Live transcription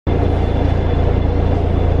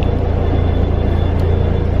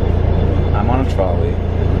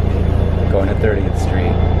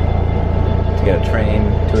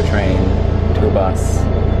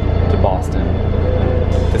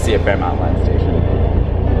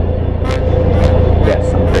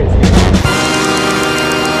Yes, I'm crazy.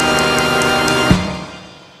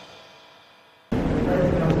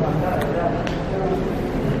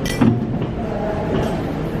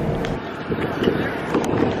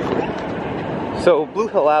 So Blue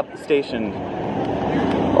Hill Lab Station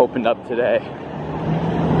opened up today,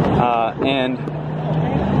 and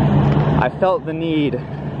I felt the need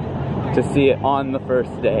to see it on the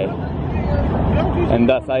first day, and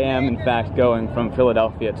thus I am in fact going from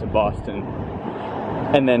Philadelphia to Boston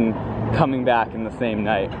and then coming back in the same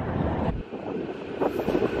night.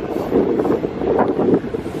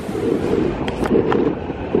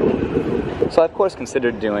 So I of course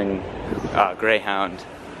considered doing Greyhound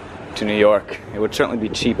to New York. It would certainly be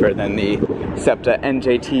cheaper than the SEPTA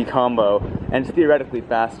NJT combo and theoretically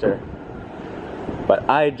faster, but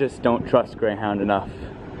I just don't trust Greyhound enough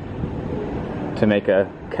to make a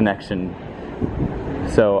connection.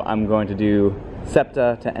 So I'm going to do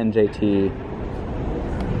SEPTA to NJT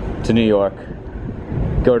to New York,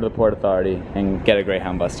 go to the Port Authority, and get a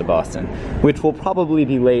Greyhound bus to Boston, which will probably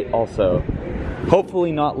be late also.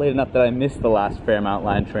 Hopefully not late enough that I miss the last Fairmount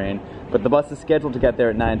Line train, but the bus is scheduled to get there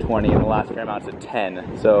at 9:20 and the last Fairmount's at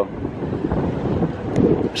 10, so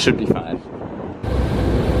should be fine.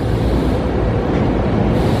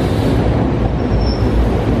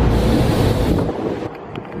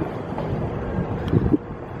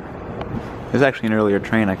 There's actually an earlier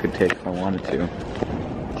train I could take if I wanted to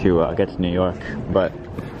get to New York, but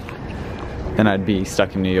then I'd be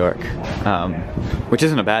stuck in New York, which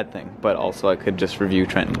isn't a bad thing, but also I could just review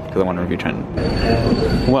Trenton, because I want to review Trenton.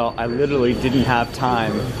 Well, I literally didn't have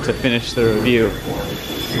time to finish the review,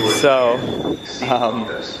 so, I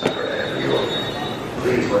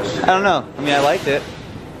don't know. I mean, I liked it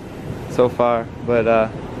so far, but I'll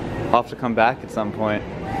have to come back at some point,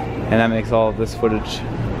 and that makes all of this footage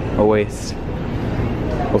a waste.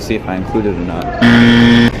 We'll see if I include it or not.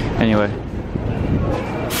 Anyway,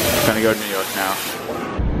 I'm gonna go to New York now.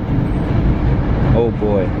 Oh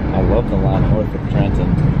boy, I love the line north of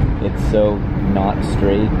Trenton. It's so not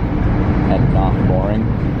straight and not boring.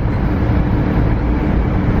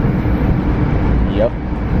 Yep.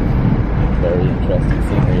 Very interesting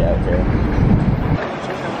scenery out here.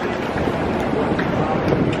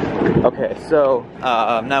 Okay, so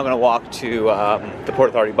I'm now going to walk to the Port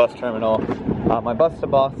Authority bus terminal. My bus to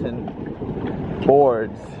Boston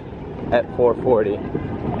boards at 4:40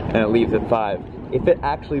 and it leaves at 5. If it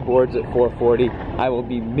actually boards at 4:40, I will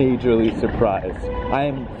be majorly surprised. I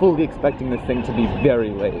am fully expecting this thing to be very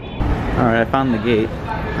late. Alright, I found the gate.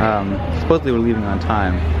 Supposedly we're leaving on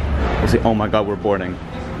time. We'll see. Oh my god, we're boarding.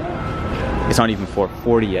 It's not even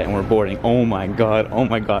 4:40 yet and we're boarding. Oh my god, oh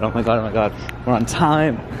my god, oh my god, oh my god. We're on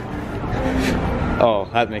time. Oh,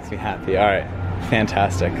 that makes me happy. Alright,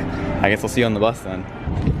 fantastic. I guess I'll see you on the bus then.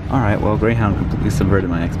 Alright, well, Greyhound completely subverted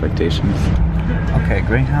my expectations. Okay,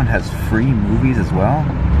 Greyhound has free movies as well.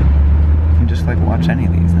 You can just like watch any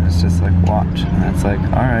of these and it's just like watch. And it's like,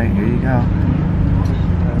 alright, here you go.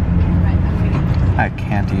 I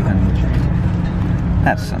can't even.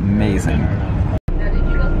 That's amazing.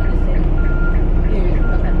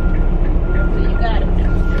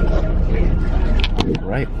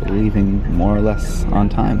 Right, we're leaving more or less on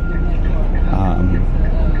time.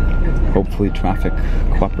 Hopefully traffic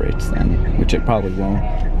cooperates then, which it probably won't,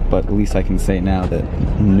 but at least I can say now that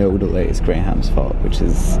no delay is Greyhound's fault, which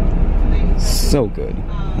is so good.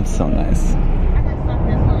 It's so nice.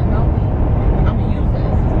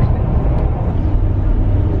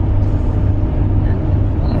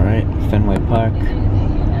 Alright, Fenway Park,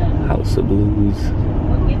 House of Blues.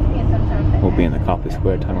 We'll be in the Copley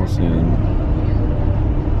Square Tunnel soon.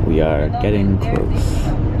 We are getting close.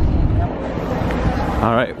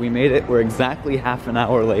 Alright, we made it. We're exactly half an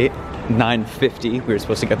hour late. 9:50. We were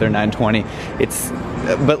supposed to get there 9:20.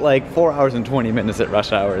 But like 4 hours and 20 minutes at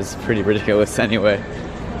rush hour is pretty ridiculous anyway.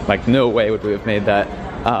 Like no way would we have made that.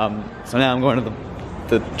 So now I'm going to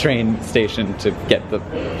the train station to get the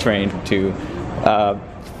train to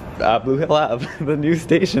Blue Hill Ave, the new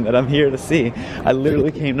station that I'm here to see. I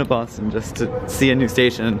literally came to Boston just to see a new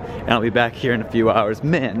station, and I'll be back here in a few hours.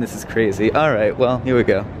 Man, this is crazy. Alright, well, here we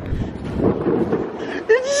go.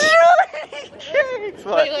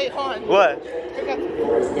 What? Wait, hold on. What? Track 9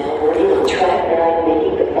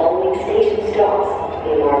 making the following station stops: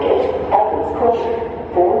 Newmarket, Evans Crossing,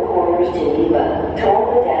 Four Corners Geneva,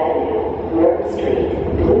 Talbot Avenue, Merton Street,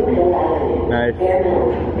 Blue Hill Avenue, Nice.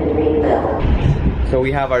 Fairmount, and Greenville. So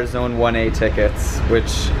we have our Zone 1A tickets,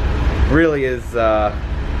 which really is a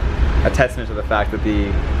testament to the fact that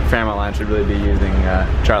the Fairmount Line should really be using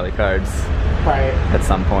Charlie cards Right. at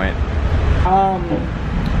some point.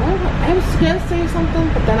 I was gonna say something,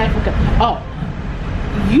 but then I forgot. Oh,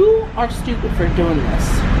 you are stupid for doing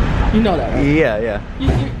this. You know that, right? Yeah.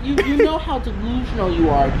 You know how delusional you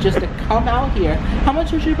are just to come out here. How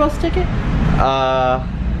much was your bus ticket?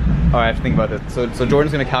 Oh, I have to think about this. So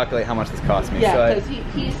Jordan's gonna calculate how much this cost me. Yeah, because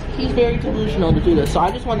he's very delusional to do this. So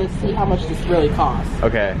I just wanted to see how much this really costs.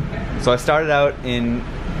 Okay. So I started out in.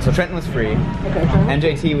 So Trenton was free. Okay.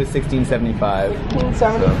 NJT was $16.75.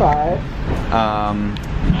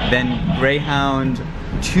 $16.75. Then Greyhound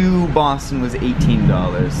to Boston was $18.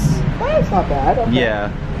 That's not bad. Okay. Yeah.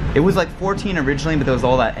 It was like 14 originally, but there was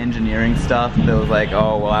all that engineering stuff. That was like,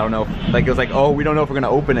 oh well, I don't know. Like it was like, oh, we don't know if we're gonna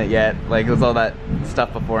open it yet. Like it was all that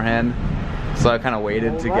stuff beforehand. So I kind of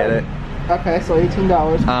waited to get it. Okay, so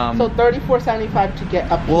 $18. So $34.75 to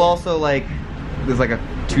get up here. Well, also like there's like a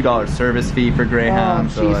 $2 service fee for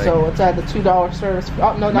Greyhound. Oh, geez, so it's at the $2 service fee.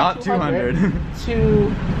 Oh no, not 200.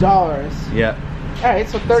 $2. Yeah. All right,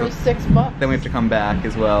 so 36 bucks. Then we have to come back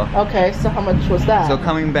as well. Okay, so how much was that? So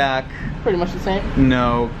coming back. Pretty much the same?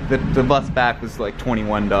 No, the bus back was like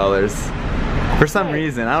 $21. For some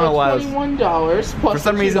reason, I don't know why. $21 plus for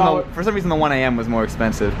some reason the 1 AM was more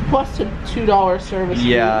expensive. Plus the $2 service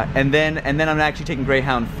fee. Yeah, and then I'm actually taking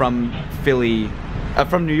Greyhound from Philly,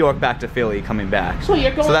 from New York back to Philly, coming back. So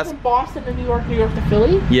you're going from Boston to New York to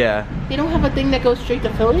Philly? Yeah. They don't have a thing that goes straight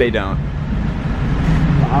to Philly? They don't.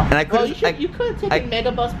 Wow. And I could you could have taken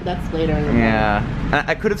Megabus, but that's later in the morning. Yeah.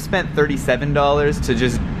 I could have spent $37 to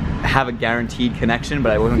just have a guaranteed connection,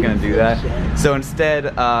 but I wasn't going to do that. So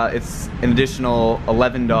instead, it's an additional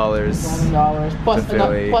 $11 plus the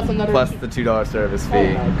 $2 service fee.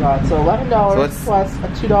 Oh my god! So $11 plus a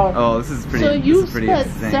 $2. Oh, this is pretty. So you spent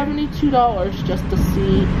insane. $72 just to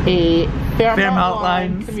see a Fairmount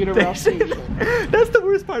Line commuter rail station. That's the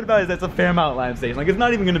worst part about it. Is that's a Fairmount Line station. Like it's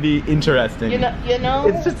not even going to be interesting. You know.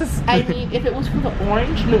 It's just I mean, if it was for the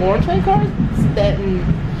New Orange Line cars, then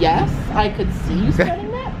yes, I could see you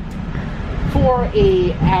spending that. For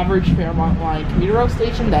a average Fairmount Line commuter rail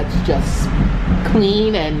station that's just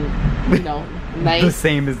clean and, nice. The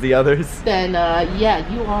same as the others. Then, yeah,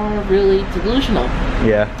 you are really delusional.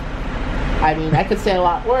 Yeah. I mean, I could say a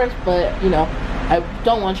lot worse, but, I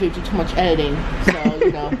don't want you to do too much editing. So,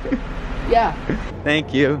 yeah.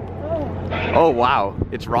 Thank you. Oh, wow.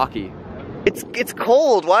 It's rocky. It's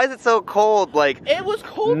cold. Why is it so cold? Like, it was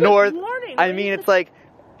cold north. this morning. I mean, it's like,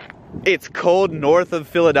 it's cold north of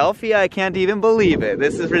Philadelphia. I can't even believe it.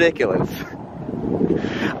 This is ridiculous.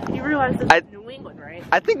 You realize this is New England, right?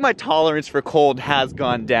 I think my tolerance for cold has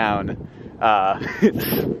gone down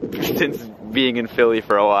since being in Philly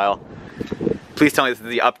for a while. Please tell me this is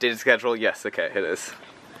the updated schedule. Yes, okay, it is.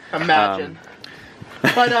 Imagine.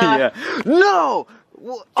 But yeah. No!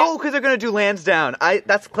 Oh, because they're gonna do Lansdowne.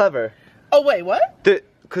 That's clever. Oh wait, what?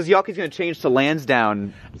 Because Yockey's gonna change to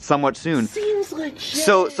Lansdowne somewhat soon. Seems legit.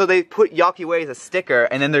 So they put Yockey Way as a sticker,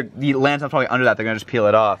 and then the Lansdowne's probably under that. They're gonna just peel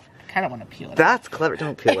it off. I kind of want to peel it. That's clever.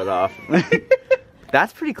 Don't peel it off.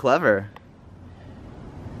 That's pretty clever.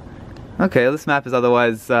 Okay, this map is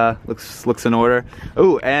otherwise looks in order.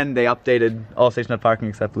 Ooh, and they updated all station F parking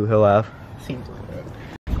except Blue Hill Ave. Seems like it.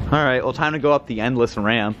 All right, well, time to go up the endless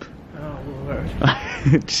ramp. Oh Lord.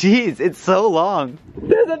 Jeez, it's so long.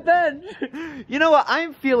 There's a bench. You know what?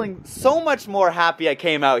 I'm feeling so much more happy I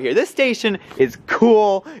came out here. This station is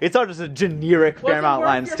cool. It's not just a generic Fairmount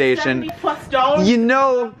Line station.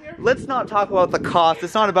 $70+? Let's not talk about the cost.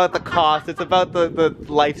 It's not about the cost. It's about the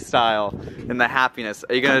lifestyle and the happiness.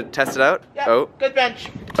 Are you gonna test it out? Yep, oh, good bench.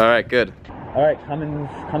 All right, good. All right,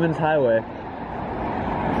 Cummins Highway.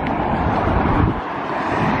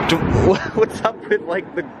 What's up with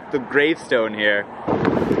like the gravestone here?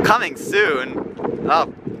 Coming soon.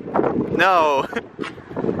 Oh, no.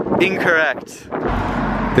 Incorrect.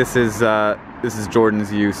 This is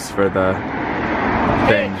Jordan's use for the thing.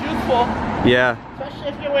 Hey, it's useful. Yeah. Especially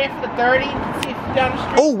if you're waiting for the 30, you can see down the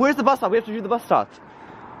street. Oh, where's the bus stop? We have to do the bus stop.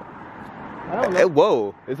 I don't know.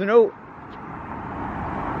 Whoa, is there no...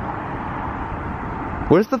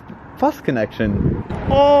 Where's the bus connection?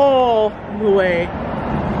 Oh, wait.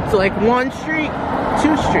 So like 1 street,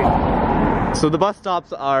 2 street. So the bus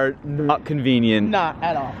stops are not convenient. Not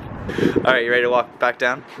at all. Alright, you ready to walk back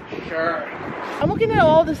down? Sure. I'm looking at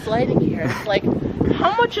all this lighting here. It's like,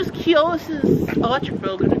 how much is Keolis's electric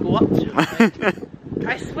bill gonna go up to? Like,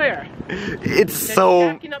 I swear. It's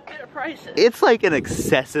so... jacking up their prices. It's like an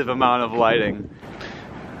excessive amount of lighting.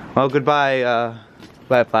 Well, goodbye,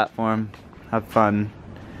 goodbye platform. Have fun.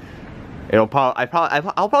 I'll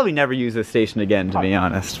probably never use this station again, to be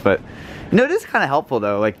honest. But it is kind of helpful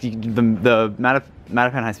though. Like the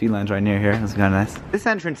Mattapan high-speed line's right near here. That's kind of nice. This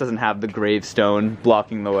entrance doesn't have the gravestone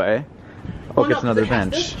blocking the way. Oh, it's another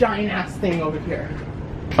bench. This giant ass thing over here.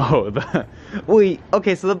 Oh, wait,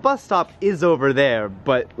 okay, so the bus stop is over there,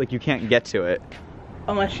 but like you can't get to it.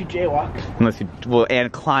 Unless you jaywalk. Unless you, well,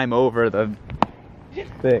 and climb over the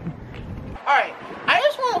thing. Alright, I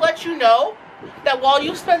just want to let you know that while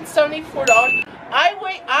you spent $74,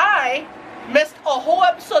 I missed a whole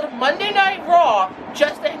episode of Monday Night Raw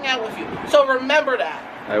just to hang out with you. So remember that.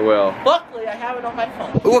 I will. Luckily, I have it on my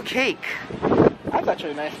phone. Ooh, a cake! That's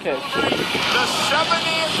actually a nice cake. The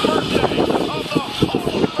 70th birthday of the Hall of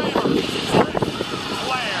Famer,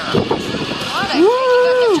 Flair. What, I think you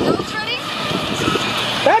got your notes ready?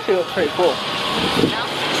 That actually looks pretty cool.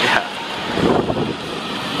 Yeah.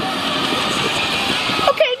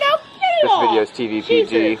 Okay, now This video is TV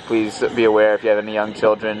PG. Please be aware if you have any young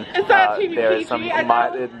children. It's not TV there is PG,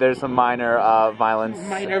 there's some minor violence.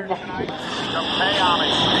 Minor violence.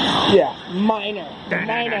 Yeah, minor.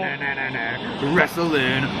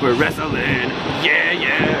 Wrestling, we're wrestling. Yeah,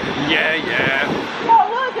 yeah, yeah, yeah. Oh,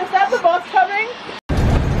 look, is that the bus coming?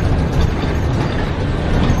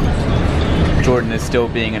 Jordan is still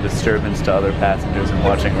being a disturbance to other passengers and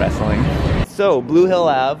watching wrestling. So, Blue Hill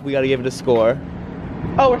Ave, we gotta give it a score.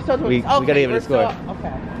 Oh, we're still doing We gotta give it a score.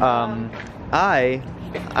 Okay.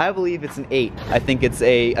 I believe it's an 8. I think it's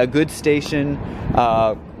a good station,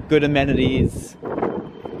 good amenities.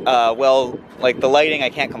 Well, like the lighting, I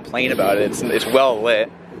can't complain about it. It's well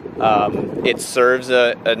lit. It serves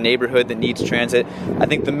a neighborhood that needs transit. I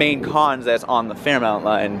think the main con is that it's on the Fairmount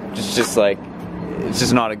Line. Just like it's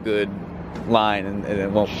just not a good line, and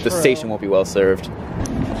the station won't be well served.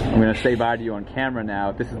 I'm gonna say bye to you on camera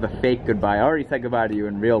now. This is the fake goodbye. I already said goodbye to you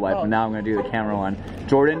in real life, but now I'm gonna do the camera one.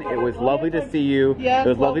 Jordan, it was lovely to see you. Yeah, it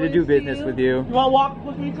was lovely to do business with you. You wanna walk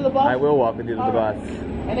with me to the bus? I will walk with you to the bus.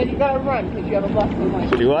 And then you gotta run because you have a bus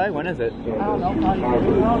tonight. Do I? When is it? I don't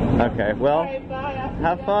know. Okay, well, Alright, bye.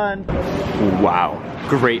 have fun. Wow,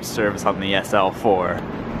 great service on the SL4.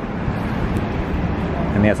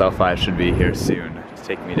 And the SL5 should be here soon to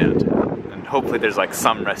take me downtown. And hopefully there's like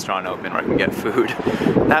some restaurant open where I can get food.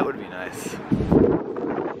 That would be nice.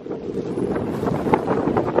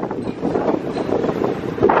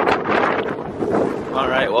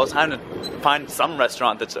 Alright, well it's time to find some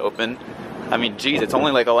restaurant that's open. I mean, geez, it's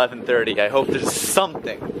only like 11:30. I hope there's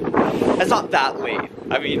something. It's not that late.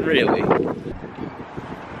 I mean, really.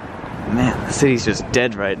 Man, the city's just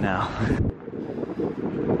dead right now.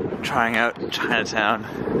 Trying out Chinatown.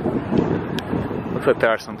 Looks like there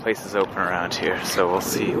are some places open around here, so we'll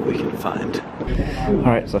see what we can find.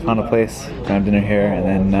 Alright, so I found a place, gonna have dinner here,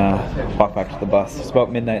 and then walk back to the bus. It's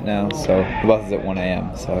about midnight now, so the bus is at 1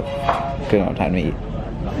 a.m., so good enough time to eat.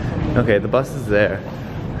 Okay, the bus is there,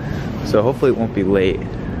 so hopefully it won't be late.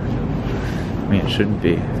 I mean, it shouldn't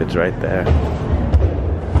be if it's right there.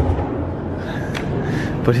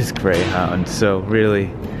 But it's Greyhound, so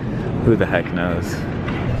really, who the heck knows?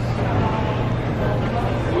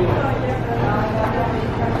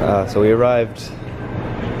 So we arrived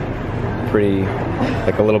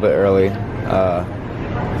like a little bit early.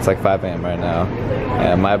 It's like 5 a.m. right now,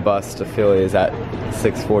 and my bus to Philly is at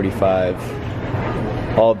 6:45.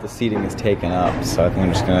 All of the seating is taken up, so I think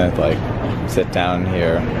I'm just gonna like sit down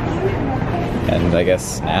here and I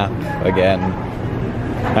guess nap again.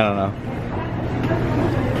 I don't know.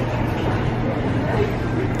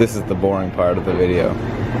 This is the boring part of the video.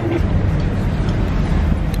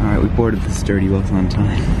 Alright, we boarded the sturdy bus on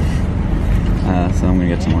time. So I'm gonna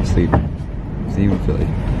get some more sleep. See you in Philly.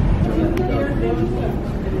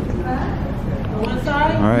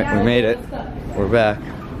 Alright, we made it. We're back.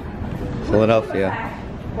 Philadelphia.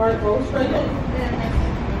 I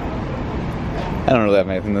don't really have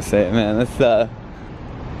anything to say, man. It's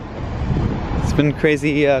been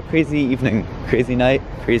crazy, crazy evening, crazy night,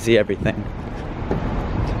 crazy everything.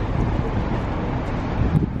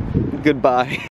 Goodbye.